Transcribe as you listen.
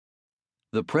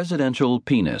The Presidential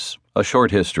Penis, A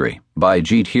Short History, by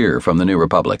Jeet Heer from the New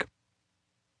Republic.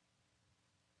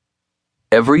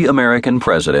 Every American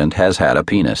president has had a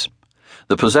penis.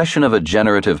 The possession of a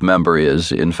generative member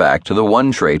is, in fact, the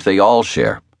one trait they all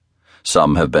share.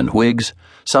 Some have been Whigs,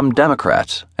 some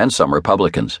Democrats, and some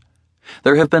Republicans.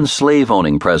 There have been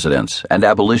slave-owning presidents and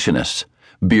abolitionists,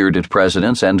 bearded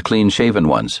presidents and clean-shaven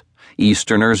ones,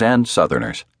 Easterners and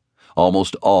Southerners.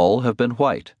 Almost all have been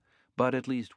white, but at least